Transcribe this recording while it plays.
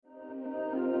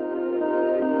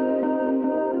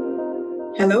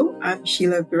Hello, I'm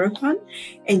Sheela Veerappan,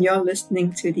 and you're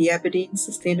listening to the Aberdeen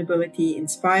Sustainability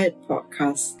Inspired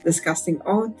podcast, discussing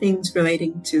all things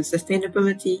relating to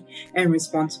sustainability and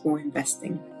responsible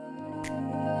investing.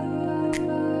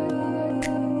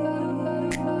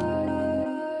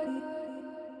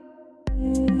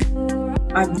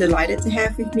 I'm delighted to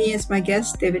have with me as my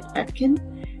guest David Atkin.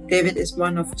 David is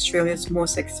one of Australia's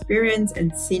most experienced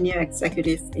and senior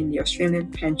executives in the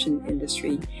Australian pension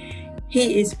industry.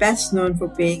 He is best known for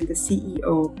being the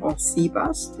CEO of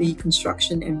CBUS, the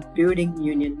Construction and Building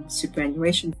Union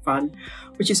Superannuation Fund,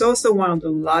 which is also one of the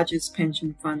largest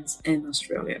pension funds in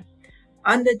Australia.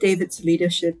 Under David's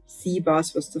leadership,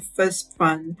 CBUS was the first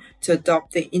fund to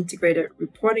adopt the integrated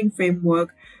reporting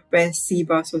framework, where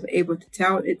CBUS was able to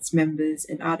tell its members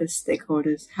and other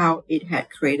stakeholders how it had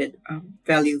created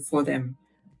value for them.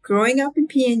 Growing up in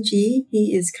PNG,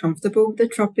 he is comfortable with the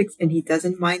tropics and he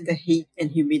doesn't mind the heat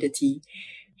and humidity.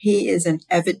 He is an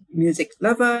avid music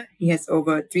lover. He has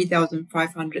over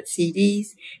 3,500 CDs.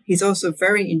 He's also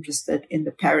very interested in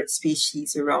the parrot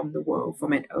species around the world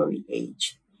from an early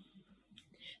age.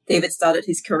 David started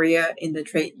his career in the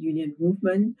trade union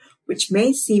movement, which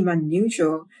may seem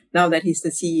unusual now that he's the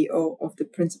CEO of the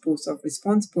Principles of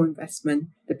Responsible Investment,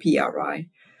 the PRI.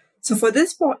 So for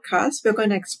this podcast, we're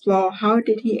going to explore how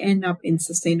did he end up in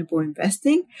sustainable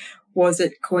investing? Was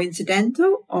it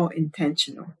coincidental or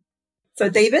intentional? So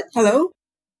David, hello.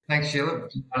 Thanks, Sheila.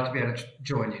 Glad to be able to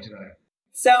join you today.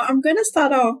 So I'm going to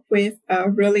start off with a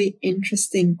really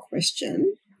interesting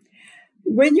question.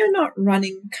 When you're not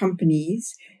running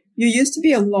companies, you used to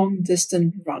be a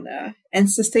long-distance runner, and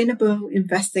sustainable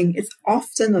investing is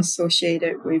often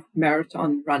associated with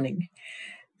marathon running.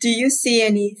 Do you see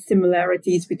any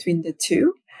similarities between the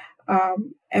two?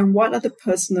 And what are the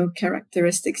personal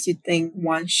characteristics you think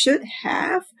one should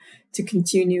have to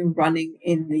continue running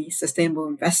in the sustainable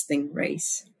investing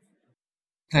race?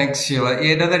 Thanks, Sheila.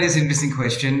 Yeah, no, that is an interesting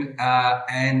question.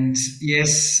 And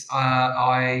yes,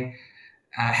 I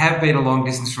have been a long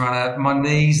distance runner. My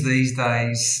knees these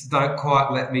days don't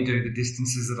quite let me do the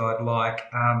distances that I'd like.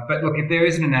 But look, if there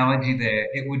is an analogy there,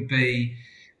 it would be,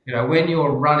 when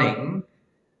you're running,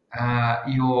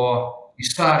 you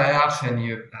start out and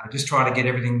you just try to get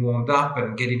everything warmed up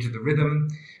and get into the rhythm.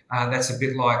 That's a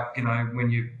bit like, when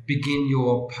you begin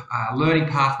your learning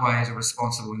pathway as a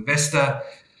responsible investor.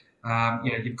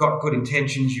 You've got good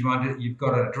intentions, you've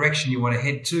got a direction you want to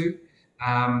head to,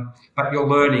 but you're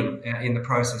learning in the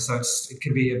process. So it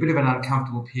can be a bit of an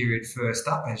uncomfortable period first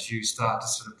up as you start to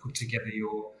sort of put together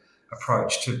your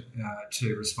approach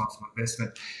to responsible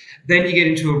investment. Then you get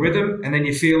into a rhythm, and then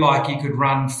you feel like you could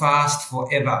run fast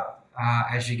forever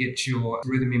as you get your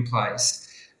rhythm in place.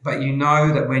 But you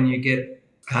know that when you get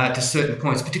to certain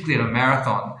points, particularly in a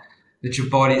marathon, that your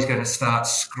body is going to start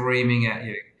screaming at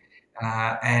you.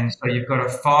 And so you've got to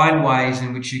find ways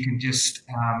in which you can just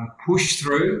push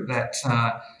through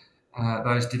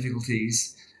those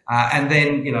difficulties. And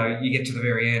then, you get to the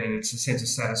very end and it's a sense of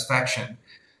satisfaction.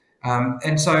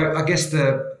 And so I guess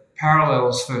the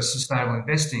parallels for sustainable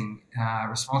investing,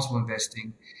 responsible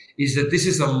investing, is that this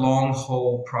is a long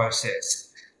haul process.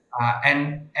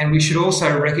 And we should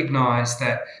also recognise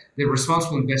that the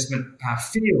responsible investment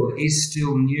field is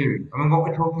still new. I mean, what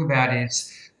we're talking about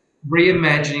is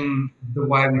reimagining the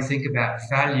way we think about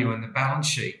value in the balance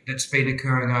sheet that's been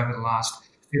occurring over the last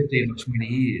 15 or 20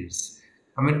 years.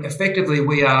 I mean, effectively,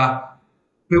 we are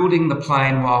building the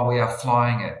plane while we are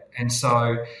flying it. And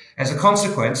so as a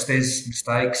consequence, there's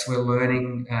mistakes. We're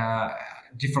learning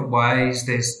different ways.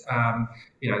 There's,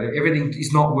 everything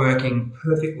is not working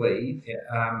perfectly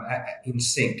in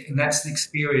sync. And that's the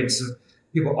experience of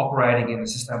people operating in the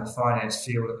sustainable finance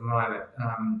field at the moment.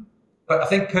 But I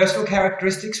think personal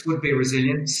characteristics would be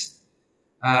resilience,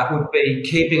 would be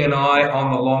keeping an eye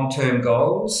on the long-term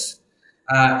goals,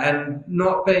 and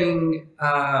not being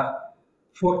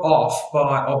put off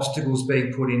by obstacles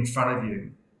being put in front of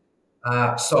you.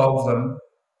 Solve them,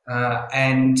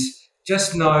 and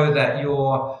just know that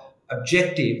your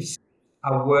objectives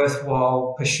are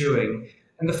worthwhile pursuing.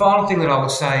 And the final thing that I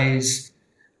would say is,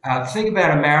 the thing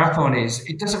about a marathon is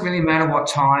it doesn't really matter what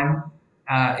time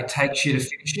it takes you to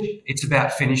finish it. It's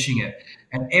about finishing it.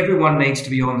 And everyone needs to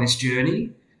be on this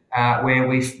journey where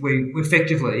we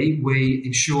effectively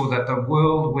ensure that the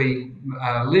world we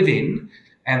live in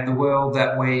and the world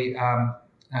that we are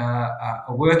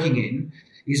working in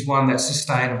is one that's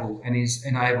sustainable and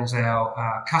enables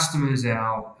our customers,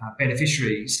 our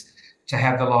beneficiaries, to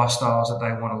have the lifestyles that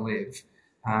they want to live.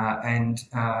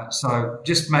 So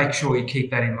just make sure you keep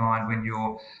that in mind when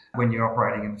you're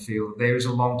operating in the field. There is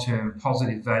a long-term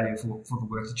positive value for the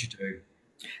work that you do.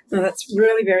 No, that's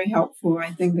really very helpful.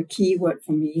 I think the key word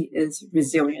for me is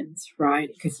resilience, right?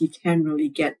 Because you can really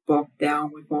get bogged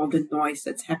down with all the noise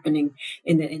that's happening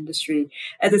in the industry.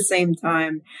 At the same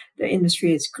time, the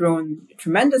industry has grown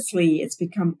tremendously. It's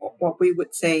become what we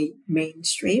would say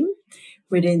mainstream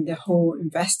within the whole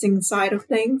investing side of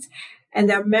things. And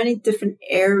there are many different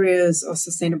areas of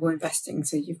sustainable investing.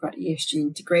 So you've got ESG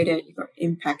integrated, you've got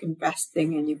impact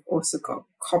investing, and you've also got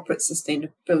corporate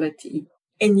sustainability.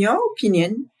 In your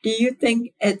opinion, do you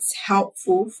think it's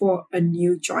helpful for a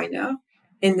new joiner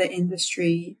in the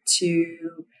industry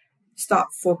to start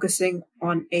focusing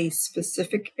on a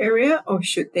specific area, or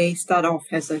should they start off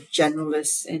as a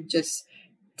generalist and just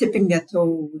tipping their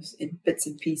toes in bits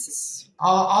and pieces?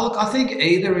 I think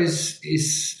either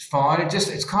is fine.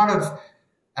 It's kind of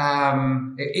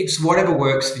it's whatever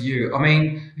works for you. I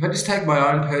mean, if I just take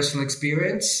my own personal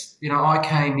experience, I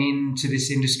came into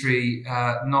this industry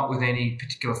not with any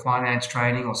particular finance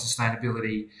training or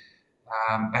sustainability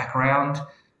background.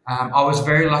 I was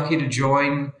very lucky to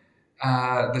join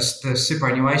the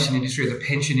superannuation industry, or the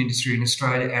pension industry in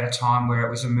Australia at a time where it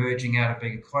was emerging out of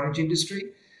being a cottage industry.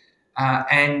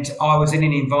 And I was in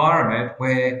an environment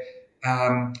where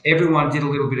everyone did a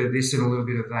little bit of this and a little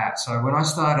bit of that. So when I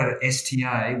started at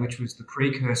STA, which was the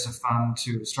precursor fund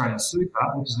to Australian Super,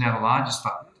 which is now the largest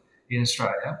fund in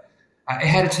Australia, it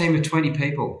had a team of 20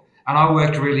 people. And I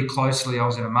worked really closely. I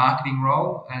was in a marketing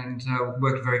role and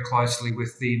worked very closely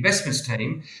with the investments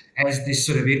team as this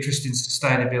sort of interest in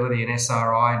sustainability and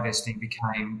SRI investing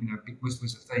became, was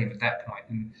a theme at that point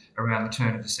and around the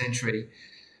turn of the century.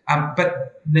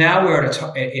 But now we're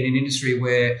in an industry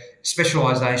where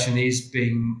specialisation is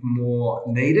being more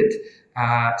needed.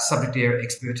 Subject area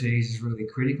expertise is really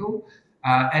critical.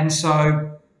 And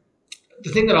so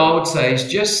the thing that I would say is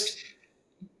just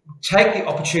take the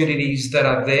opportunities that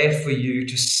are there for you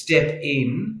to step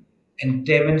in and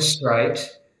demonstrate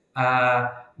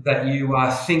that you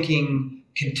are thinking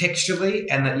contextually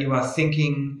and that you are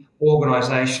thinking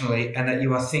organisationally and that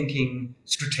you are thinking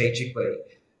strategically.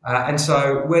 And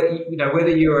so,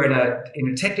 whether you're in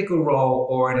a technical role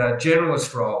or in a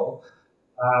generalist role,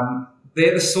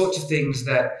 they're the sorts of things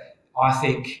that I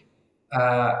think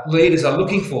leaders are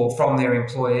looking for from their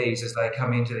employees as they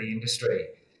come into the industry.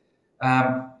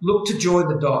 Look to join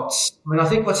the dots. I mean, I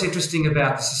think what's interesting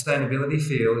about the sustainability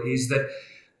field is that,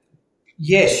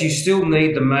 yes, you still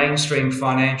need the mainstream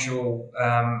financial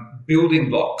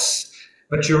building blocks,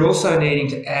 but you're also needing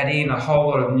to add in a whole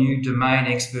lot of new domain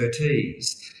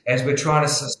expertise as we're trying to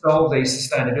solve these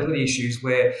sustainability issues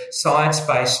where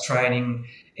science-based training,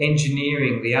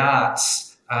 engineering, the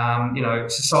arts,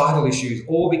 societal issues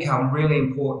all become really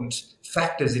important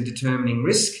factors in determining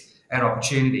risk and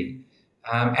opportunity,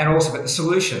 and also about the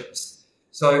solutions.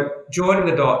 So joining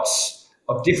the dots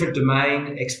of different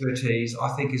domain expertise, I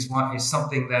think, is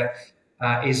something that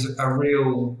is a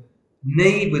real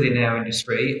need within our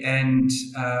industry. And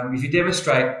if you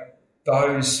demonstrate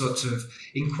those sorts of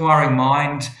inquiring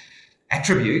mind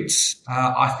attributes,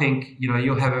 I think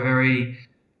you'll have a very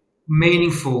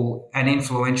meaningful and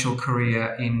influential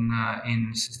career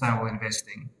in sustainable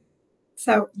investing.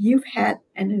 So you've had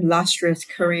an illustrious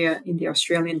career in the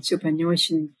Australian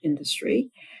superannuation industry.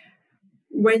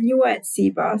 When you were at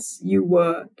CBUS, you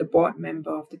were the board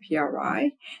member of the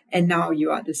PRI, and now you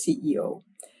are the CEO.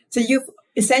 So you've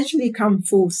essentially come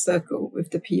full circle with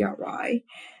the PRI.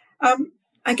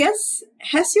 I guess,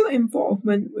 has your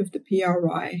involvement with the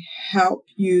PRI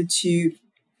helped you to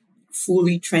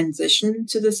fully transition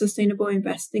to the sustainable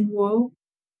investing world?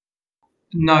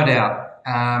 No doubt.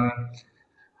 I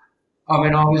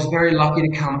was very lucky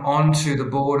to come onto the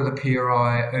board of the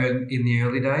PRI in the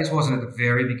early days. It wasn't at the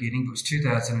very beginning, but it was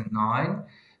 2009.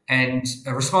 And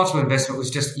responsible investment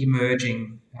was just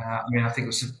emerging. I think it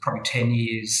was probably 10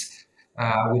 years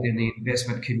within the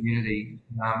investment community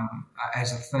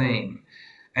as a theme.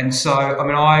 And so,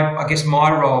 I guess my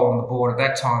role on the board at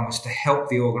that time was to help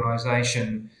the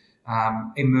organisation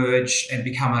emerge and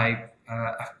become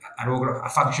a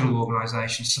functional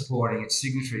organisation supporting its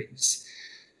signatories.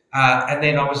 And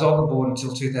then I was on the board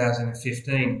until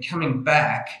 2015. Coming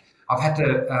back, I've had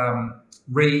to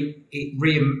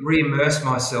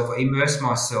immerse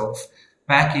myself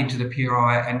back into the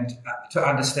PRI and to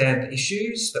understand the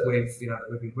issues that we've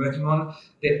been working on.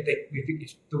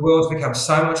 The world's become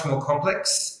so much more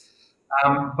complex,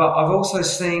 but I've also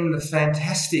seen the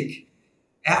fantastic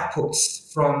outputs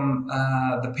from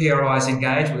the PRI's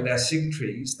engagement with our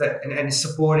signatories and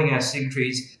supporting our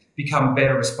signatories become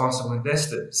better responsible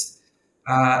investors.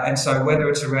 And so whether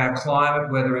it's around climate,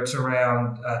 whether it's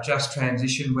around just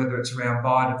transition, whether it's around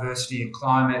biodiversity and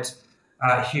climate,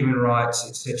 human rights,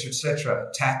 et cetera,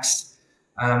 tax,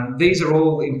 These are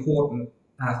all important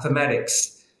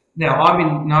thematics. Now, I'm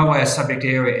in no way a subject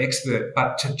area expert,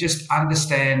 but to just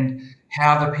understand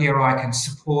how the PRI can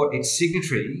support its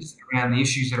signatories around the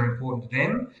issues that are important to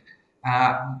them,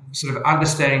 sort of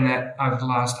understanding that over the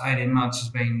last 18 months has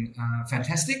been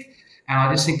fantastic. And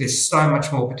I just think there's so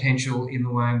much more potential in the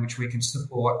way in which we can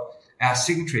support our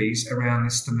signatories around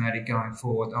this thematic going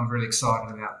forward. I'm really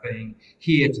excited about being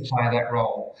here to play that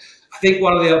role. I think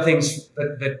one of the other things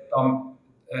that I'm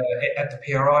at the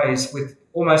PRI is with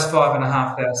almost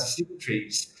 5,500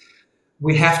 signatories,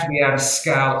 we have to be able to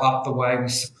scale up the way we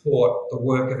support the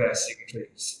work of our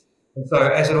signatories. And so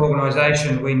as an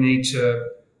organisation, we need to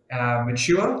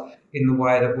mature in the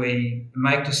way that we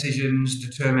make decisions,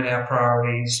 determine our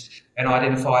priorities, and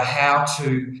identify how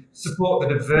to support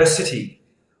the diversity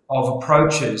of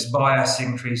approaches by our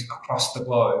signatories across the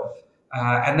globe.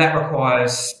 And that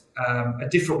requires a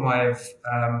different way of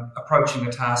approaching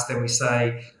the task than we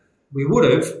say we would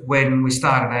have when we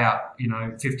started out,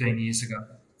 15 years ago.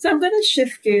 So I'm going to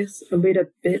shift gears a little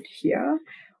bit here.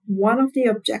 One of the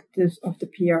objectives of the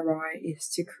PRI is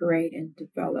to create and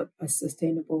develop a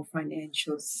sustainable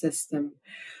financial system.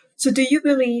 So do you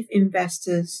believe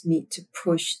investors need to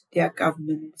push their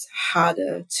governments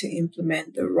harder to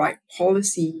implement the right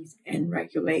policies and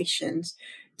regulations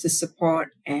to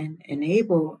support and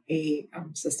enable a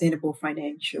sustainable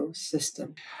financial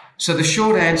system? So the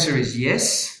short answer is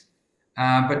yes,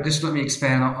 but just let me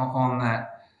expand on that.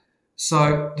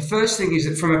 So the first thing is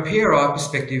that from a PRI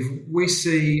perspective, we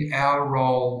see our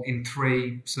role in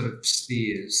three sort of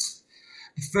spheres.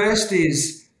 The first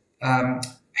is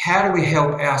how do we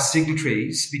help our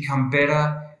signatories become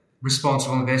better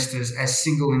responsible investors as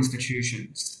single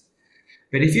institutions?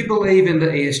 But if you believe in the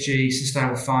ESG,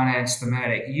 sustainable finance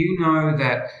thematic, you know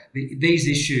that these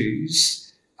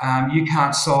issues you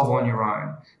can't solve on your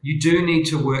own. You do need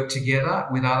to work together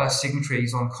with other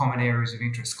signatories on common areas of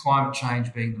interest, climate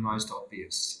change being the most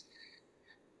obvious.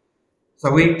 So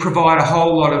we provide a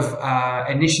whole lot of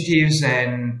initiatives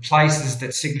and places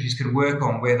that signatories can work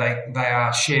on where they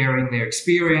are sharing their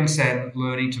experience and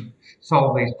learning to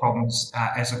solve these problems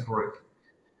as a group.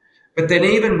 But then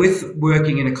even with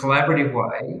working in a collaborative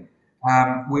way,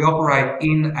 we operate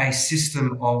in a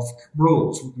system of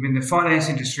rules. I mean, the finance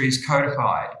industry is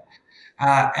codified.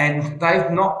 And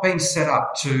they've not been set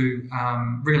up to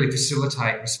really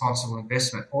facilitate responsible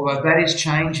investment, although that is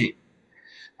changing.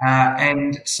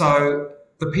 And so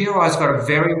the PRI's got a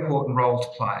very important role to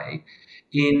play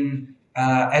in,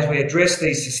 as we address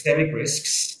these systemic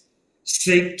risks,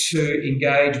 seek to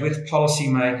engage with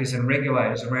policymakers and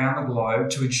regulators around the globe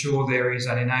to ensure there is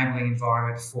an enabling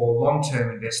environment for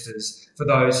long-term investors, for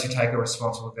those who take a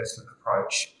responsible investment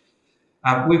approach.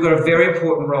 We've got a very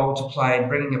important role to play in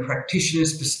bringing a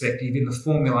practitioner's perspective in the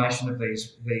formulation of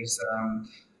these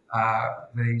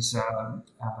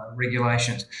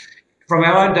regulations. From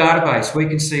our own database, we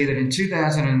can see that in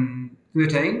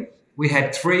 2013, we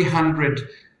had 300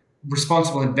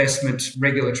 responsible investment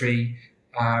regulatory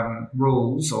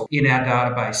rules in our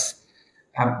database.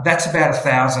 That's about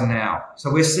 1,000 now.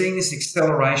 So we're seeing this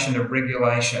acceleration of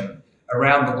regulation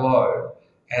around the globe.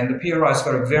 And the PRI's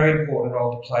got a very important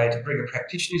role to play to bring a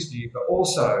practitioner's view, but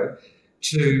also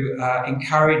to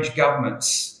encourage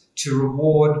governments to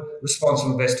reward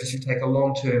responsible investors who take a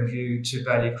long-term view to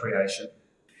value creation.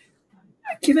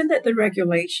 Given that the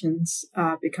regulations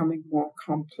are becoming more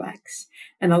complex,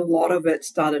 and a lot of it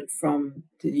started from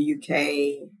the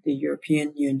UK, the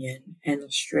European Union, and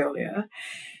Australia,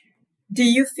 do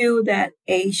you feel that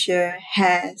Asia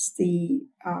has the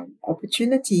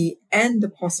opportunity and the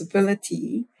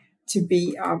possibility to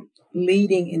be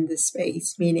leading in this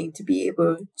space, meaning to be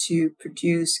able to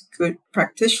produce good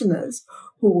practitioners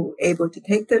who are able to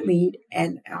take the lead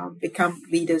and become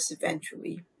leaders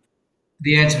eventually?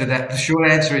 The answer to that, the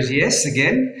short answer is yes,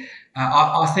 again.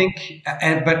 I think,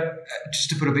 but just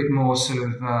to put a bit more sort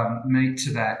of meat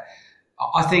to that,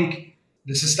 I think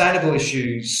the sustainable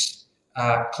issues,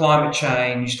 climate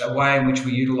change, the way in which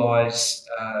we utilise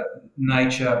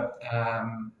nature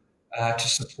to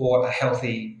support a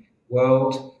healthy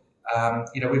world.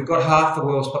 We've got half the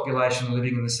world's population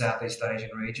living in the Southeast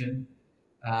Asian region.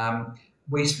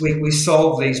 We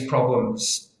solve these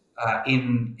problems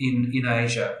in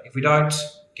Asia. If we don't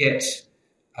get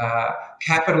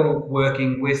capital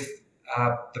working with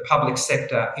the public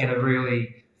sector in a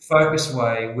really focused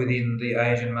way within the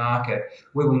Asian market,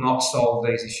 we will not solve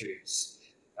these issues.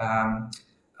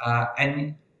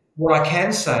 And what I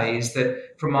can say is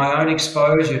that from my own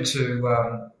exposure to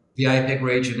the APAC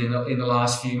region in the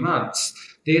last few months,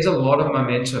 there's a lot of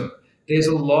momentum. There's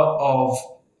a lot of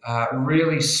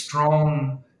really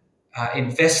strong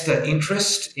investor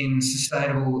interest in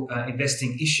sustainable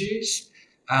investing issues.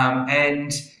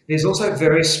 And there's also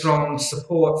very strong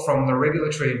support from the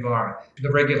regulatory environment,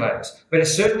 the regulators. But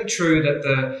it's certainly true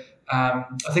that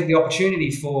I think the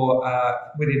opportunity for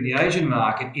within the Asian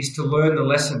market is to learn the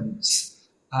lessons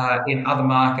in other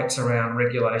markets around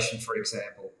regulation, for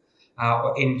example,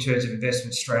 in terms of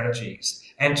investment strategies,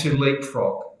 and to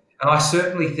leapfrog. And I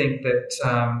certainly think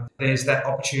that there's that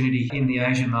opportunity in the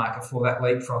Asian market for that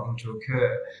leapfrogging to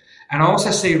occur. And I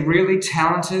also see really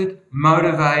talented,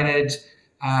 motivated,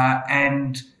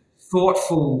 and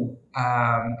thoughtful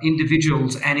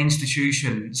individuals and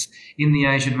institutions in the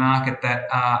Asian market that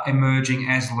are emerging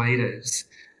as leaders.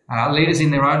 Leaders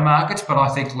in their own markets, but I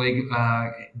think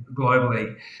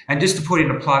globally. And just to put in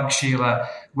a plug, Sheela,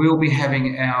 we'll be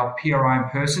having our PRI in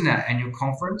person, our annual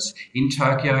conference in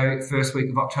Tokyo, first week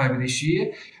of October this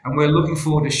year. And we're looking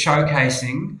forward to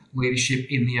showcasing leadership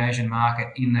in the Asian market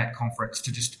in that conference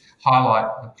to just highlight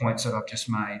the points that I've just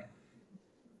made.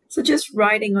 So just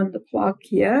writing on the plug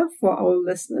here for our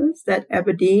listeners that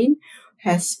Aberdeen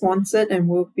has sponsored and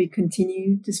will be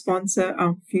continuing to sponsor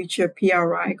future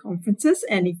PRI conferences.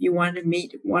 And if you want to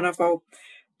meet one of our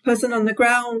person on the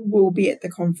ground, we'll be at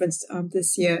the conference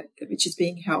this year, which is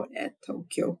being held at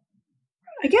Tokyo.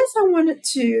 I guess I wanted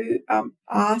to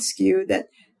ask you that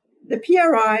the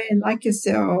PRI, and like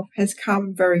yourself, has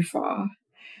come very far.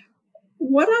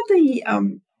 What are the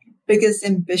biggest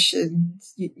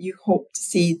ambitions you hope to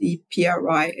see the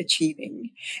PRI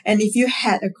achieving? And if you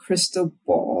had a crystal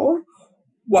ball,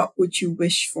 what would you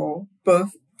wish for,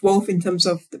 both in terms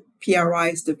of the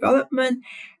PRI's development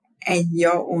and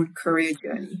your own career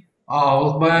journey?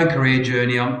 Oh, my own career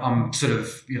journey, I'm sort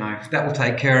of, that will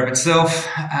take care of itself.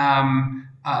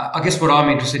 I guess what I'm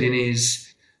interested in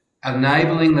is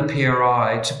enabling the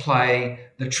PRI to play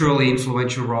the truly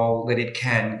influential role that it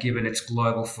can, given its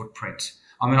global footprint.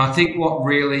 I mean, I think what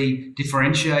really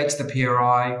differentiates the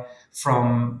PRI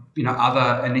from,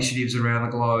 other initiatives around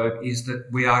the globe is that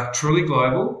we are truly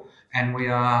global, and we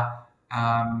are,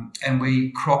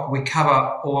 we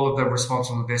cover all of the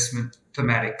responsible investment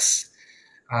thematics.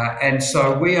 And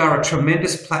so we are a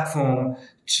tremendous platform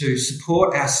to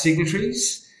support our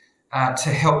signatories, to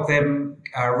help them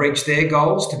reach their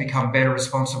goals to become better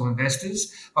responsible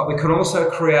investors. But we can also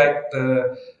create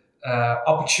the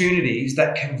opportunities,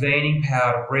 that convening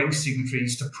power to bring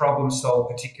signatories to problem solve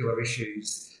particular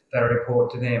issues that are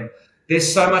important to them.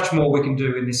 There's so much more we can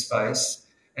do in this space.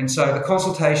 And so the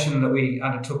consultation that we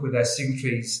undertook with our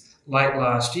signatories late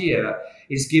last year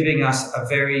is giving us a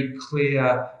very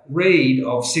clear read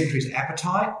of signatories'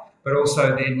 appetite, but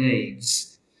also their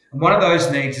needs. And one of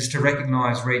those needs is to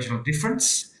recognise regional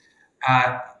difference,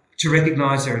 to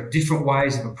recognise there are different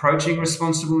ways of approaching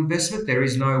responsible investment. There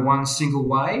is no one single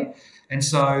way. And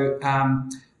so,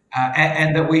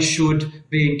 and that we should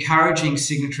be encouraging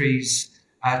signatories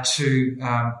to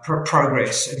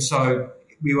progress. And so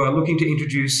we were looking to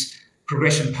introduce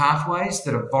progression pathways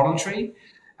that are voluntary,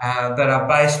 that are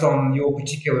based on your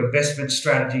particular investment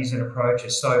strategies and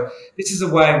approaches. So this is a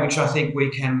way in which I think we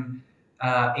can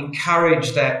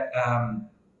encourage that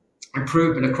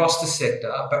improvement across the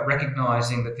sector, but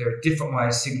recognising that there are different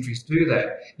ways signatories do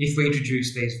that if we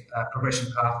introduce these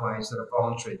progression pathways that are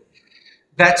voluntary.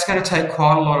 That's going to take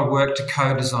quite a lot of work to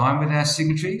co-design with our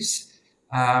signatories,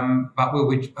 but we'll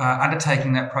be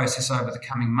undertaking that process over the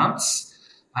coming months.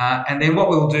 And then what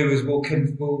we'll do is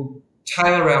we'll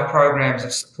tailor our programs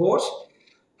of support,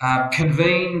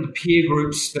 convene peer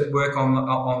groups that work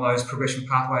on those progression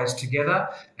pathways together,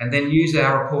 and then use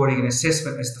our reporting and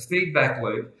assessment as the feedback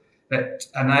loop that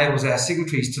enables our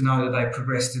signatories to know that they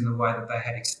progressed in the way that they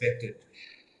had expected.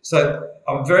 So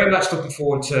I'm very much looking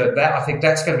forward to that. I think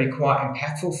that's going to be quite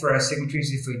impactful for our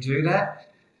signatories if we do that.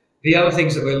 The other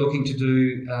things that we're looking to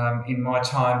do in my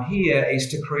time here is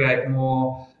to create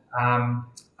more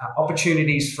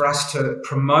opportunities for us to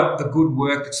promote the good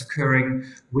work that's occurring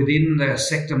within the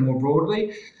sector more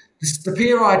broadly. The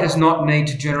PRI does not need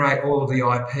to generate all of the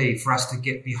IP for us to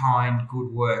get behind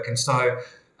good work. And so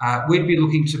we'd be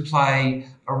looking to play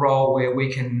a role where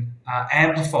we can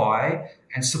amplify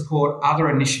and support other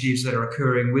initiatives that are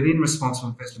occurring within responsible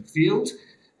investment field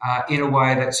in a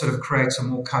way that sort of creates a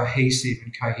more cohesive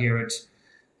and coherent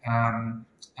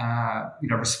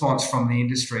response from the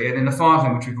industry. And then the final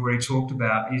thing, which we've already talked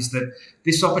about, is that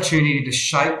this opportunity to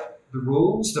shape the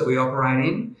rules that we operate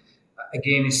in,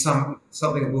 again, is something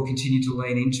that we'll continue to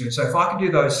lean into. So if I can do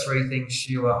those three things,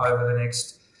 Sheela, over the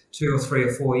next 2 or 3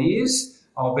 or 4 years,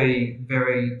 I'll be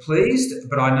very pleased,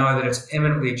 but I know that it's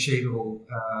eminently achievable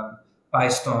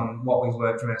based on what we've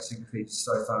learned from our signatories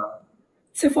so far.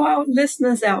 So for our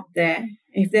listeners out there,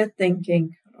 if they're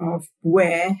thinking, of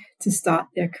where to start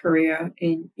their career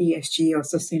in ESG or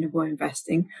sustainable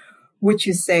investing, would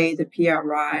you say the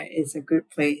PRI is a good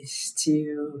place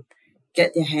to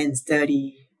get their hands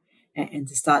dirty and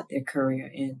to start their career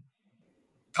in?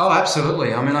 Oh,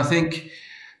 absolutely. I mean, I think,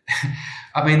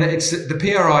 the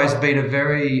PRI has been a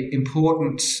very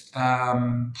important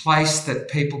place that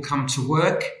people come to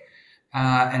work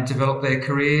and develop their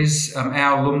careers.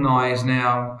 Our alumni is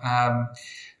now,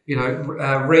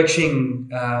 reaching,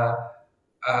 a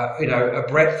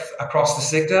breadth across the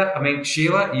sector. I mean,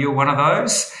 Sheela, you're one of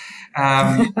those.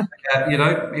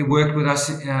 You worked with us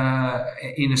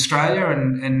in Australia,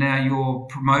 and now you're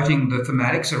promoting the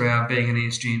thematics around being an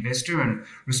ESG investor and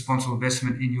responsible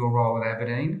investment in your role at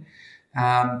Aberdeen.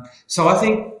 So I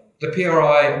think the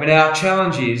PRI. I mean, our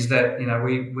challenge is that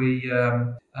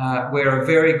we're a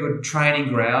very good training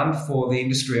ground for the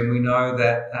industry, and we know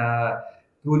that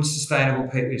good sustainable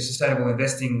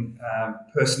investing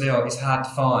personnel is hard to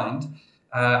find,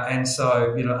 and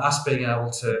so us being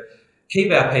able to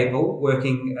keep our people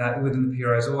working within the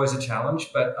PRI is always a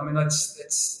challenge, but I mean,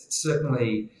 it's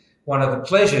certainly one of the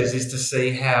pleasures is to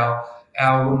see how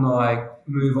our alumni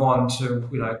move on to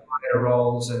better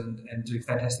roles and do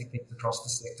fantastic things across the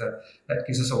sector. That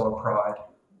gives us a lot of pride.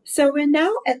 So we're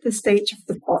now at the stage of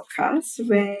the podcast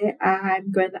where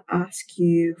I'm going to ask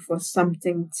you for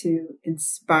something to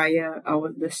inspire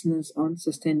our listeners on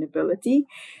sustainability.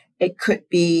 It could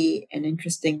be an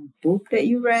interesting book that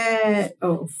you read,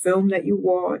 or a film that you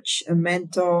watch, a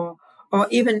mentor, or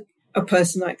even a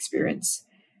personal experience.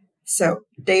 So,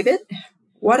 David,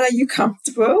 what are you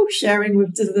comfortable sharing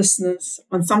with the listeners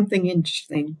on something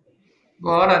interesting?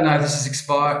 Well, I don't know if this is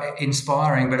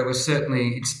inspiring, but it was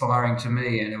certainly inspiring to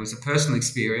me, and it was a personal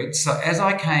experience. So as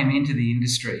I came into the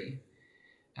industry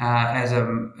in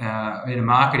a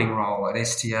marketing role at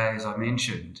STA, as I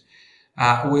mentioned,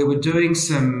 we were doing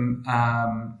some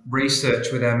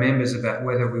research with our members about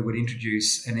whether we would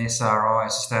introduce an SRI,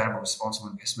 Sustainable Responsible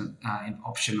Investment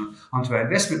option onto our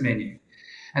investment menu.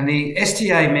 And the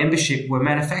STA membership were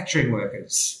manufacturing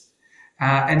workers.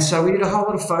 And so we did a whole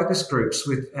lot of focus groups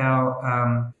with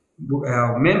our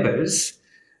members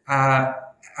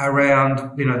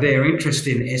around their interest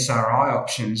in SRI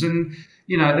options. And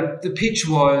the pitch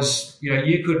was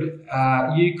you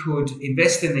could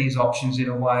invest in these options in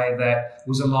a way that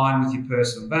was aligned with your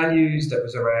personal values, that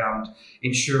was around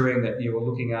ensuring that you were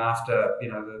looking after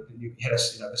you had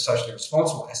the socially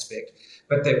responsible aspect,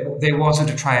 but that there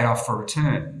wasn't a trade-off for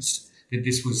returns. That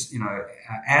this was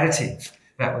additive.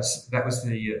 That's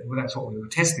what we were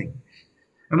testing.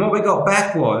 And what we got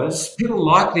back was people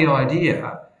liked the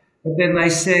idea, but then they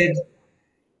said,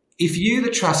 if you, the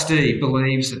trustee,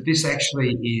 believes that this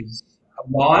actually is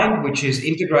aligned, which is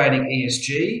integrating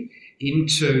ESG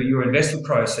into your investment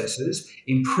processes,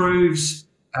 improves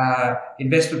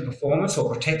investment performance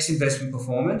or protects investment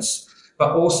performance,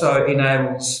 but also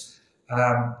enables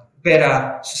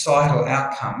better societal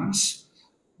outcomes,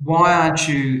 why aren't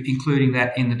you including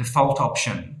that in the default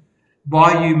option?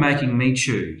 Why are you making me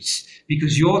choose?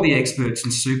 Because you're the experts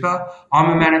in super. I'm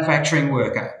a manufacturing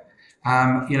worker.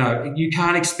 You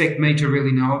can't expect me to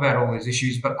really know about all these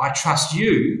issues, but I trust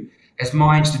you as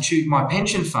my institute, my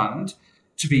pension fund,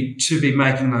 to be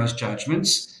making those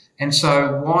judgments. And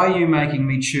so why are you making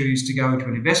me choose to go into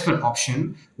an investment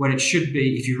option when it should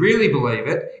be, if you really believe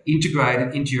it,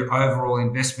 integrated into your overall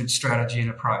investment strategy and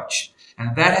approach?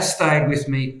 And that has stayed with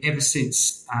me ever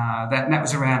since that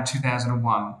was around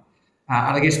 2001.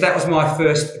 And I guess that was my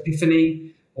first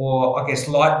epiphany, or I guess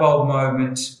light bulb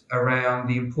moment around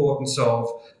the importance of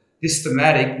this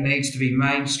thematic needs to be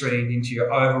mainstreamed into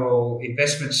your overall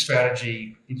investment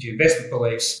strategy, into your investment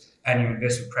beliefs and your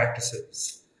investment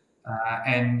practices.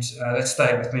 And that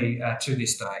stayed with me to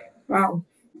this day. Wow,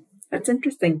 that's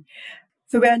interesting.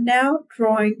 So we are now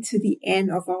drawing to the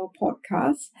end of our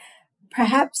podcast.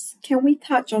 Perhaps can we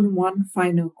touch on one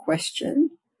final question?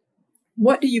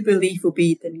 What do you believe will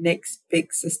be the next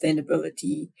big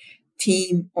sustainability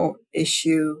theme or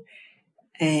issue,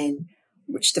 and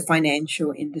which the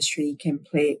financial industry can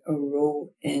play a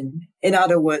role in? In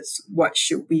other words, what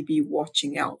should we be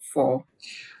watching out for?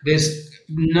 There's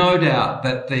no doubt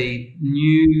that the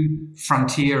new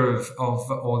frontier of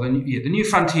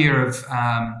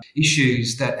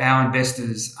issues that our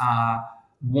investors are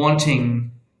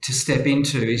wanting to step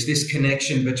into is this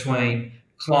connection between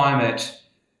climate,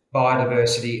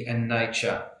 biodiversity and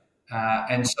nature.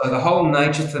 And so the whole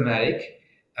nature thematic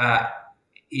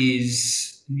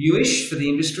is newish for the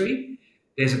industry.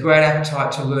 There's a great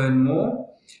appetite to learn more.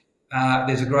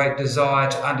 There's a great desire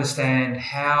to understand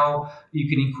how you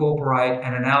can incorporate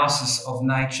an analysis of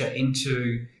nature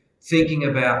into thinking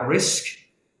about risk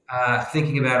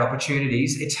thinking about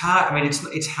opportunities. It's hard. I mean,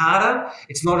 it's harder.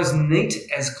 It's not as neat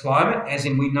as climate, as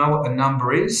in we know what the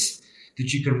number is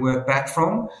that you can work back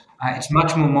from. It's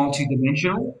much more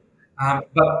multidimensional.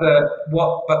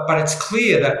 But it's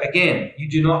clear that, again, you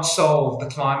do not solve the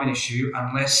climate issue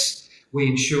unless we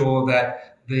ensure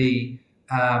that we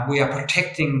are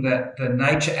protecting the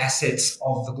nature assets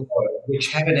of the globe,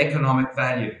 which have an economic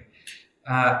value.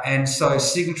 And so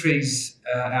signatories,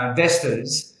 our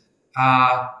investors,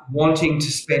 are wanting to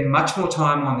spend much more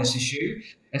time on this issue.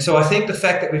 And so I think the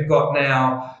fact that we've got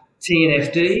now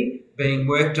TNFD being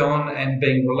worked on and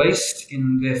being released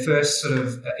in their first sort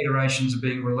of iterations of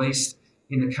being released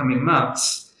in the coming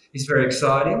months is very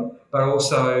exciting. But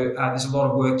also there's a lot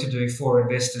of work to do for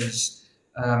investors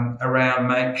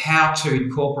around how to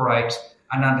incorporate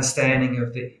an understanding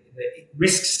of the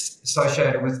risks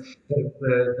associated with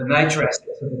the nature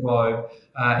aspects of the globe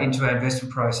into our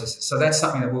investment processes. So that's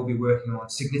something that we'll be working on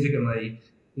significantly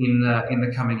in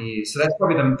the coming years. So that's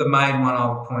probably the main one I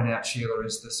would point out, Sheela,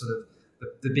 is the sort of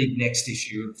the big next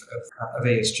issue of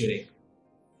ESG.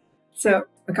 So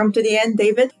we come to the end,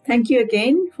 David. Thank you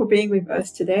again for being with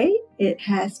us today. It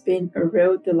has been a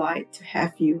real delight to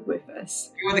have you with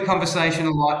us. I enjoyed the conversation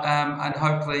a lot, and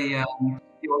hopefully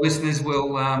your listeners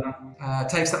will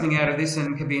take something out of this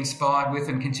and can be inspired with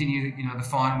and continue, the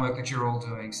fine work that you're all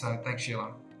doing. So thanks,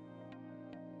 Sheela.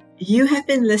 You have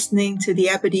been listening to the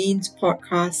Aberdeen's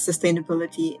podcast,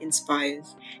 Sustainability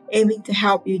Inspires, aiming to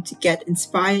help you to get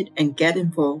inspired and get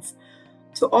involved.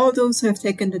 To all those who have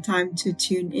taken the time to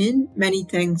tune in, many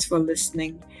thanks for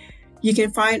listening. You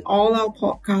can find all our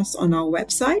podcasts on our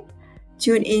website.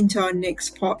 Tune in to our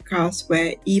next podcast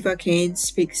where Eva Kane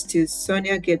speaks to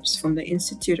Sonia Gibbs from the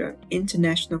Institute of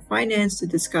International Finance to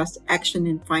discuss action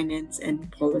in finance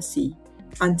and policy.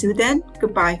 Until then,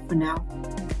 goodbye for now.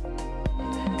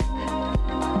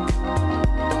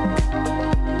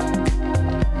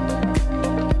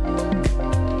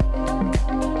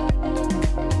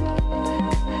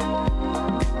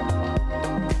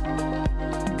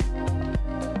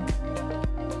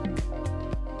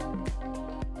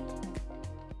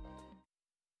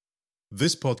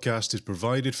 This podcast is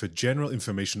provided for general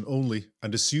information only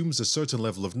and assumes a certain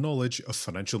level of knowledge of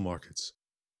financial markets.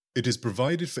 It is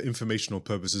provided for informational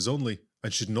purposes only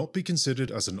and should not be considered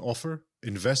as an offer,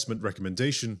 investment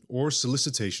recommendation, or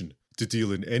solicitation to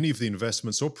deal in any of the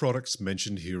investments or products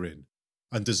mentioned herein,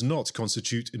 and does not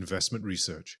constitute investment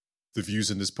research. The views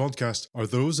in this podcast are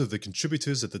those of the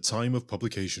contributors at the time of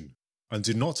publication and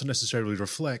do not necessarily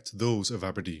reflect those of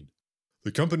Aberdeen.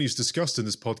 The companies discussed in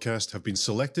this podcast have been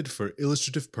selected for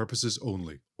illustrative purposes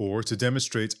only, or to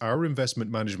demonstrate our investment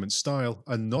management style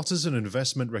and not as an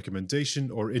investment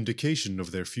recommendation or indication of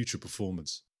their future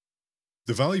performance.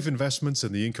 The value of investments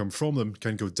and the income from them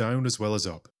can go down as well as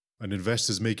up, and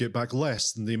investors may get back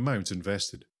less than the amount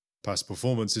invested. Past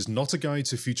performance is not a guide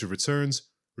to future returns,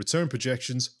 return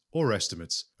projections, or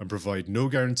estimates, and provide no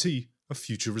guarantee of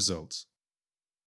future results.